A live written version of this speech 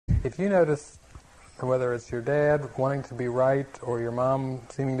if you notice, whether it's your dad wanting to be right or your mom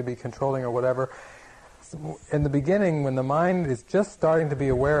seeming to be controlling or whatever, in the beginning, when the mind is just starting to be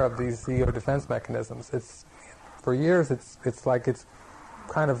aware of these ego defense mechanisms, for years it's like it's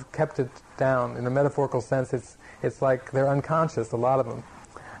kind of kept it down. In a metaphorical sense, it's like they're unconscious, a lot of them.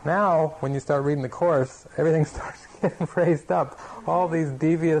 Now, when you start reading the Course, everything starts getting raised up. All these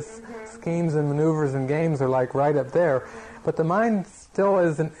devious schemes and maneuvers and games are like right up there. But the mind still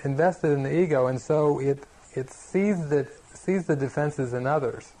is invested in the ego, and so it sees the defenses in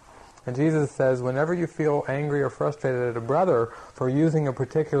others. And Jesus says, whenever you feel angry or frustrated at a brother for using a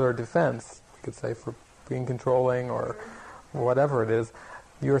particular defense, you could say for being controlling or whatever it is,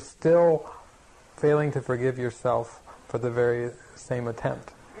 you're still failing to forgive yourself for the very same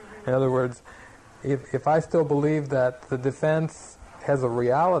attempt. In other words, if I still believe that the defense has a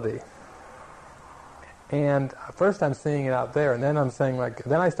reality, and first I'm seeing it out there, and then I'm saying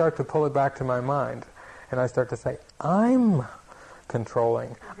then I start to pull it back to my mind, and I start to say, I'm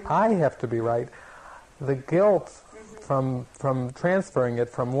controlling. I have to be right. The guilt from transferring it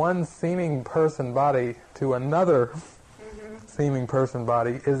from one seeming person body to another seeming person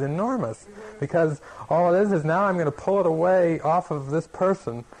body is enormous, because all it is now I'm going to pull it away off of this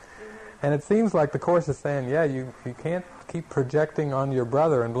person, and it seems like the Course is saying, yeah, you can't keep projecting on your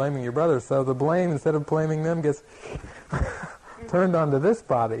brother and blaming your brother, so the blame, instead of blaming them, gets turned onto this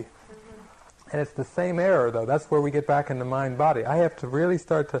body. And it's the same error, though. That's where we get back into mind-body. I have to really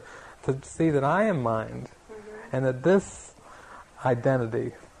start to see that I am mind, and that this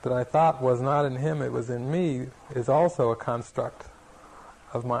identity that I thought was not in him, it was in me, is also a construct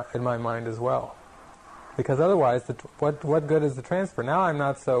in my mind as well. Because otherwise, what good is the transfer? Now I'm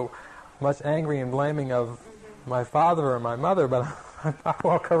not so much angry and blaming of my father or my mother, but I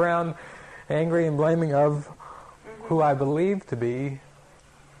walk around angry and blaming of who I believe to be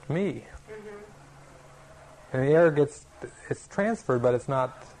me. And the error it's transferred, but it's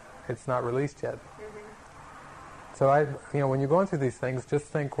not released yet. So when you're going through these things, just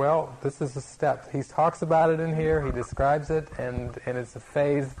think, well, this is a step. He talks about it in here, he describes it, and it's a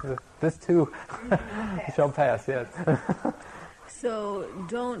phase. This too shall pass, yes. So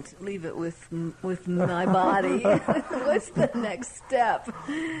don't leave it with my body. What's the next step?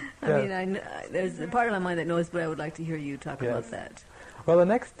 I mean, there's a part of my mind that knows, but I would like to hear you talk about that. Well, the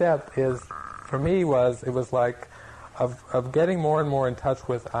next step is, for me, was like of getting more and more in touch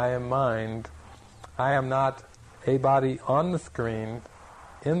with I am mind. I am not a body on the screen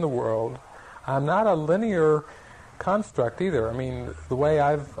in the world. I'm not a linear construct either. I mean, the way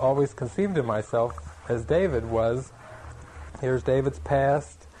I've always conceived of myself as David was, here's David's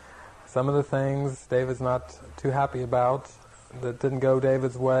past, some of the things David's not too happy about that didn't go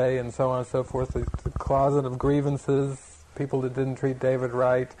David's way, and so on and so forth, the closet of grievances, people that didn't treat David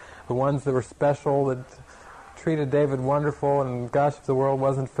right, the ones that were special, that treated David wonderful, and gosh, if the world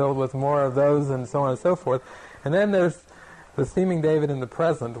wasn't filled with more of those, and so on and so forth. And then there's the seeming David in the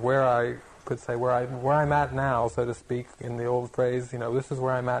present, where I could say where I'm at now, so to speak, in the old phrase, this is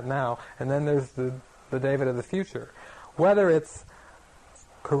where I'm at now. And then there's the David of the future. Whether it's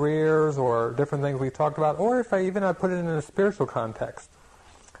careers or different things we talked about, or if I put it in a spiritual context,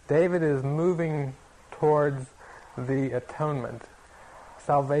 David is moving towards the atonement.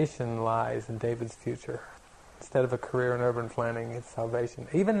 Salvation lies in David's future. Instead of a career in urban planning, it's salvation.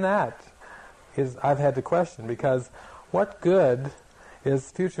 Even that I've had to question, because what good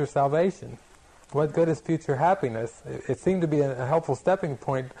is future salvation? What good is future happiness? It seemed to be a helpful stepping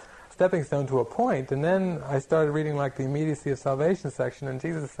stone to a point, and then I started reading like the immediacy of salvation section, and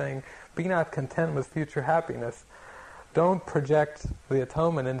Jesus is saying, be not content with future happiness. Don't project the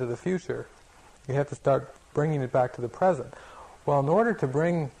atonement into the future. You have to start bringing it back to the present. Well, in order to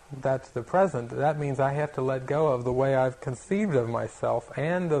bring that to the present, that means I have to let go of the way I've conceived of myself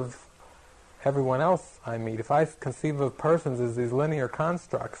and of everyone else I meet. If I conceive of persons as these linear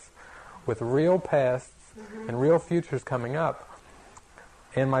constructs with real pasts and real futures coming up,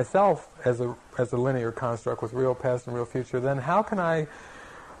 and myself as a linear construct with real past and real future, then how can I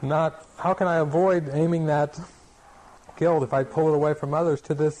avoid aiming that guilt, if I pull it away from others,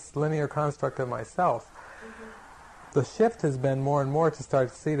 to this linear construct of myself? The shift has been more and more to start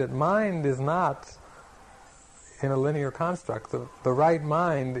to see that mind is not in a linear construct. The right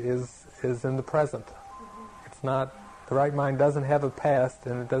mind is in the present. It's not, the right mind doesn't have a past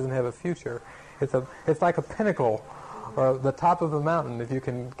and it doesn't have a future. It's like a pinnacle or the top of a mountain. If you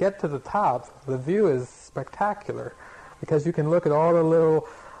can get to the top, the view is spectacular, because you can look at all the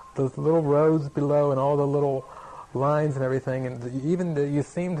little roads below and all the little lines and everything, and even that you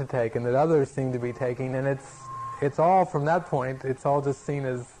seem to take and that others seem to be taking, and it's all, from that point, it's all just seen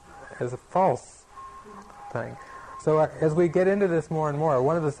as as a false thing. So as we get into this more and more,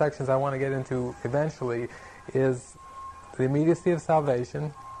 one of the sections I want to get into eventually is the immediacy of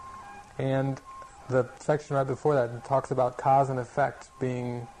salvation, and the section right before that talks about cause and effect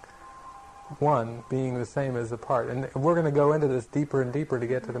being one, being the same as apart. And we're going to go into this deeper and deeper to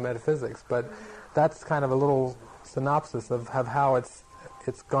get to the metaphysics, but that's kind of a little synopsis of how it's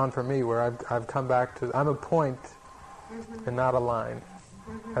gone for me, where I've come back to, I'm a point and not a line.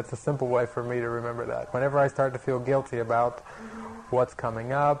 That's a simple way for me to remember that. Whenever I start to feel guilty about what's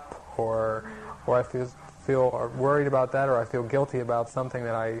coming up, or I feel worried about that, or I feel guilty about something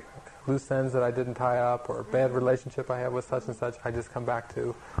that loose ends that I didn't tie up, or a bad relationship I have with such and such, I just come back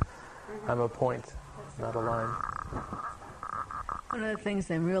to, I'm a point, not a line. One of the things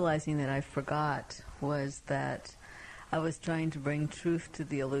I'm realizing that I forgot was that I was trying to bring truth to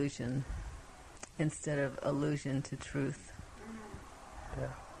the illusion instead of illusion to truth. Yeah.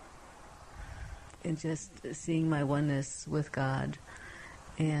 And just seeing my oneness with God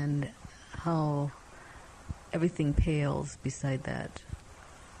and how everything pales beside that.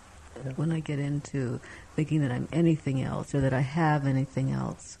 Yeah. When I get into thinking that I'm anything else or that I have anything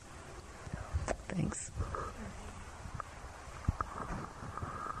else. Thanks.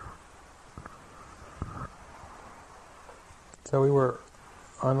 So we were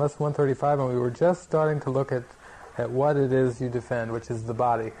on lesson 135, and we were just starting to look at what it is you defend, which is the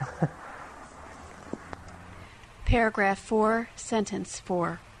body. Paragraph 4, sentence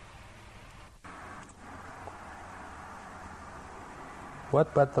 4.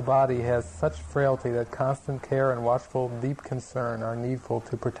 What but the body has such frailty that constant care and watchful deep concern are needful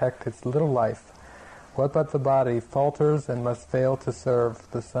to protect its little life? What but the body falters and must fail to serve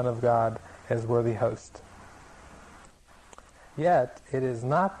the Son of God as worthy host? Yet it is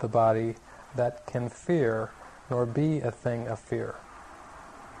not the body that can fear, nor be a thing of fear.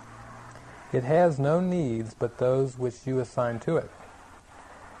 It has no needs but those which you assign to it.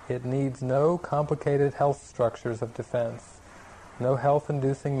 It needs no complicated health structures of defense, no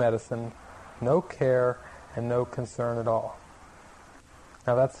health-inducing medicine, no care, and no concern at all.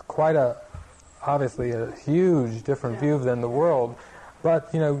 Now that's quite obviously a huge different view than the world,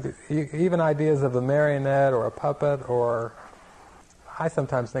 but even ideas of a marionette or a puppet, or I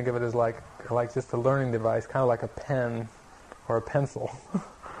sometimes think of it as like just a learning device, kind of like a pen or a pencil.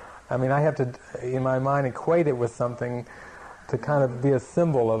 I mean, I have to, in my mind, equate it with something to kind of be a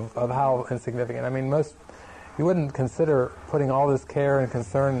symbol of how insignificant. I mean, you wouldn't consider putting all this care and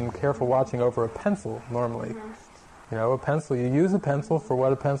concern and careful watching over a pencil normally. A pencil, you use a pencil for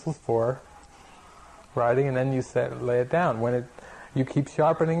what a pencil's for, writing, and then you lay it down. You keep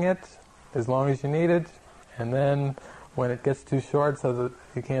sharpening it as long as you need it, and then when it gets too short so that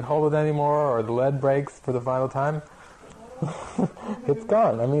you can't hold it anymore, or the lead breaks for the final time, it's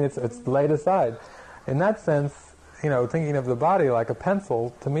gone. I mean, it's laid aside. In that sense, thinking of the body like a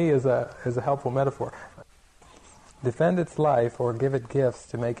pencil, to me, is a helpful metaphor. Defend its life, or give it gifts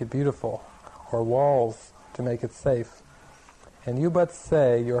to make it beautiful, or walls to make it safe. And you but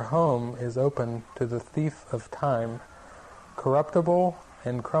say your home is open to the thief of time, corruptible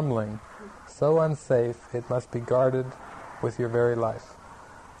and crumbling, so unsafe it must be guarded with your very life.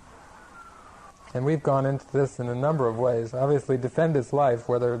 And we've gone into this in a number of ways. Obviously, defend its life,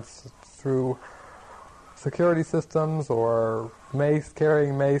 whether it's through security systems, or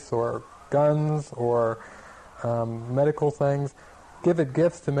carrying mace, or guns, or medical things. Give it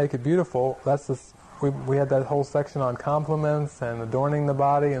gifts to make it beautiful. We had that whole section on compliments and adorning the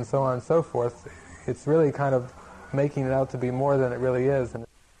body and so on and so forth. It's really kind of making it out to be more than it really is.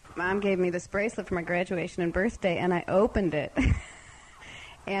 Mom gave me this bracelet for my graduation and birthday, and I opened it.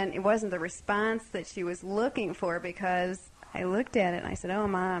 And it wasn't the response that she was looking for, because I looked at it and I said, "Oh,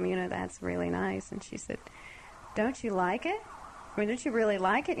 Mom, that's really nice." And she said, "Don't you like it? I mean, don't you really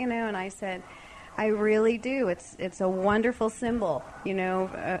like it?" And I said, "I really do. It's a wonderful symbol,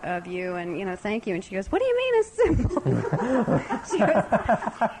 of you, and, thank you." And she goes, "What do you mean a symbol?"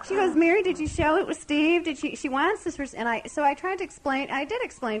 she goes, "Mary, did you show it with Steve? Did she wants this?" And so I tried to explain, I did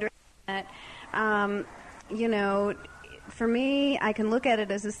explain to her that, for me, I can look at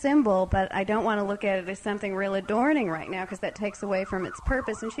it as a symbol, but I don't want to look at it as something real adorning right now, because that takes away from its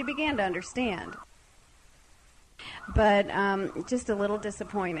purpose. And she began to understand. But just a little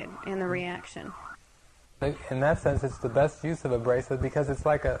disappointed in the reaction. In that sense, it's the best use of a bracelet, because it's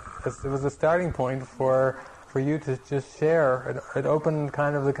like it was a starting point for you to just share. It opened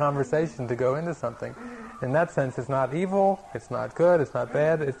kind of the conversation to go into something. In that sense, it's not evil, it's not good, it's not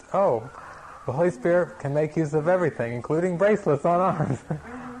bad. It's, the Holy Spirit can make use of everything, including bracelets on arms.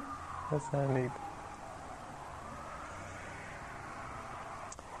 That's kind of neat.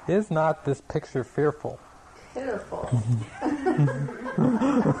 Is not this picture fearful? Pitiful.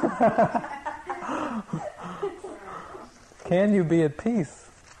 Can you be at peace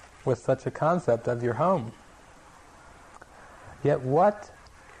with such a concept of your home? Yet what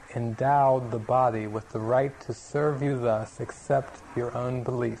endowed the body with the right to serve you thus except your own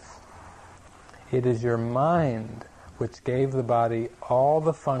belief? It is your mind which gave the body all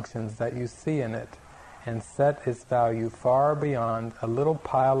the functions that you see in it and set its value far beyond a little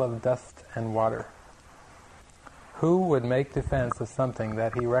pile of dust and water. Who would make defense of something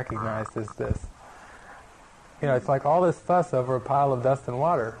that he recognized as this? You know, it's like all this fuss over a pile of dust and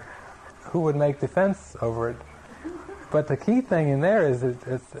water. Who would make defense over it? But the key thing in there is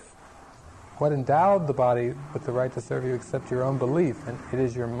it's what endowed the body with the right to serve you except your own belief, and it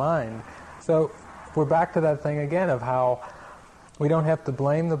is your mind. So we're back to that thing again of how we don't have to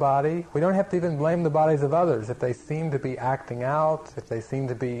blame the body. We don't have to even blame the bodies of others. If they seem to be acting out, if they seem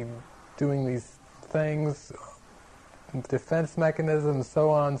to be doing these things, defense mechanisms, so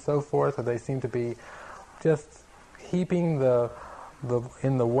on and so forth, or they seem to be just heaping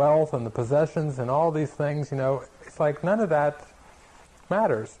in the wealth and the possessions and all these things, you know, it's like none of that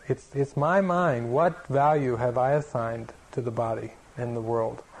matters. It's my mind. What value have I assigned to the body in the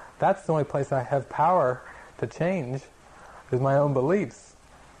world? That's the only place I have power to change, is my own beliefs.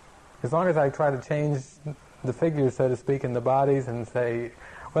 As long as I try to change the figures, so to speak, in the bodies and say,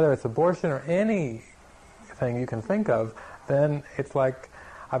 whether it's abortion or anything you can think of, then it's like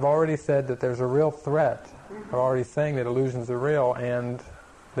I've already said that there's a real threat. I'm already saying that illusions are real, and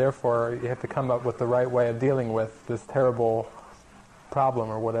therefore you have to come up with the right way of dealing with this terrible problem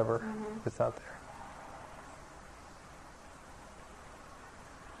or whatever that's out there.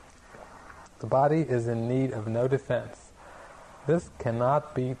 The body is in need of no defense. This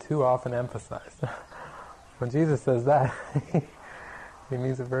cannot be too often emphasized. When Jesus says that, he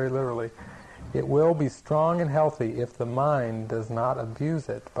means it very literally. It will be strong and healthy if the mind does not abuse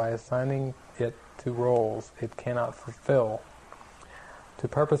it by assigning it to roles it cannot fulfill, to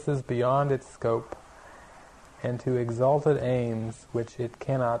purposes beyond its scope, and to exalted aims which it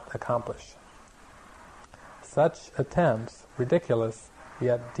cannot accomplish. Such attempts, ridiculous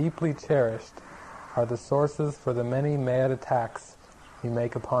yet deeply cherished, are the sources for the many mad attacks you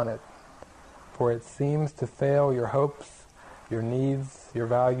make upon it, for it seems to fail your hopes, your needs, your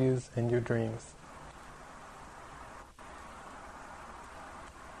values, and your dreams.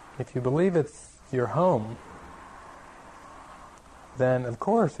 If you believe it's your home, then of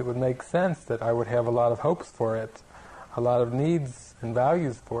course it would make sense that I would have a lot of hopes for it, a lot of needs and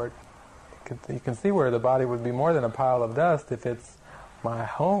values for it. You can see where the body would be more than a pile of dust if it's my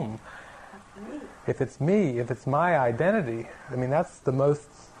home. If it's me, if it's my identity. I mean, that's the most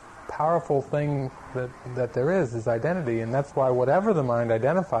powerful thing that there is identity, and that's why whatever the mind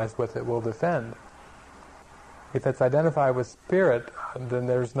identifies with, it will defend. If it's identified with spirit, then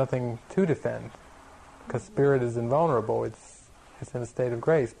there's nothing to defend, because spirit is invulnerable. It's in a state of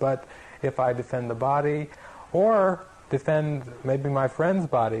grace. But if I defend the body, or defend maybe my friend's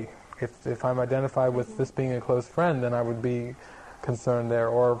body, if I'm identified with this being a close friend, then I would be concerned there,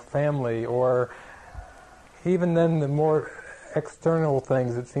 or family, or even then the more external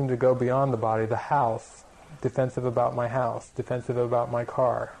things that seem to go beyond the body, the house, defensive about my house, defensive about my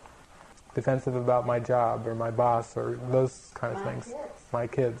car, defensive about my job or my boss, or those kind of things. My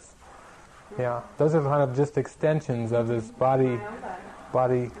kids. Yeah, those are kind of just extensions of this body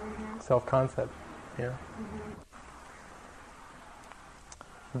self-concept. Yeah.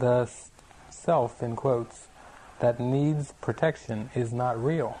 The self, in quotes, that needs protection is not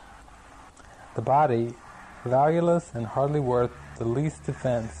real. The body, valueless and hardly worth the least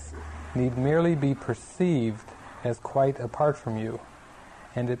defense, need merely be perceived as quite apart from you,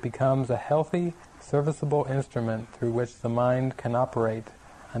 and it becomes a healthy, serviceable instrument through which the mind can operate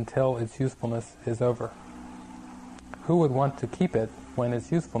until its usefulness is over. Who would want to keep it when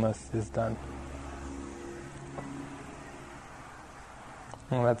its usefulness is done?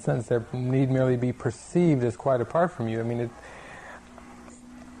 In that sense, there need merely be perceived as quite apart from you. I mean,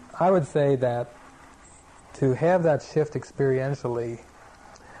 I would say that to have that shift experientially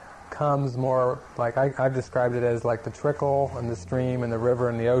comes more like, I've described it as like the trickle and the stream and the river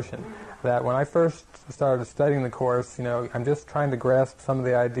and the ocean. That when I first started studying the Course, you know, I'm just trying to grasp some of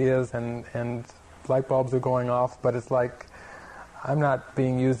the ideas and light bulbs are going off, but it's like I'm not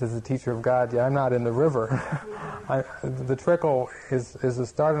being used as a teacher of God yet. I'm not in the river. The trickle is a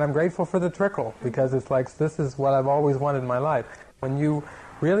start, and I'm grateful for the trickle, because it's like this is what I've always wanted in my life. When you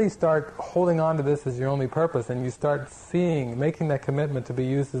really start holding on to this as your only purpose, and you start making that commitment to be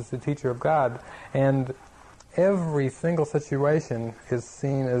used as the teacher of God, and every single situation is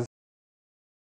seen as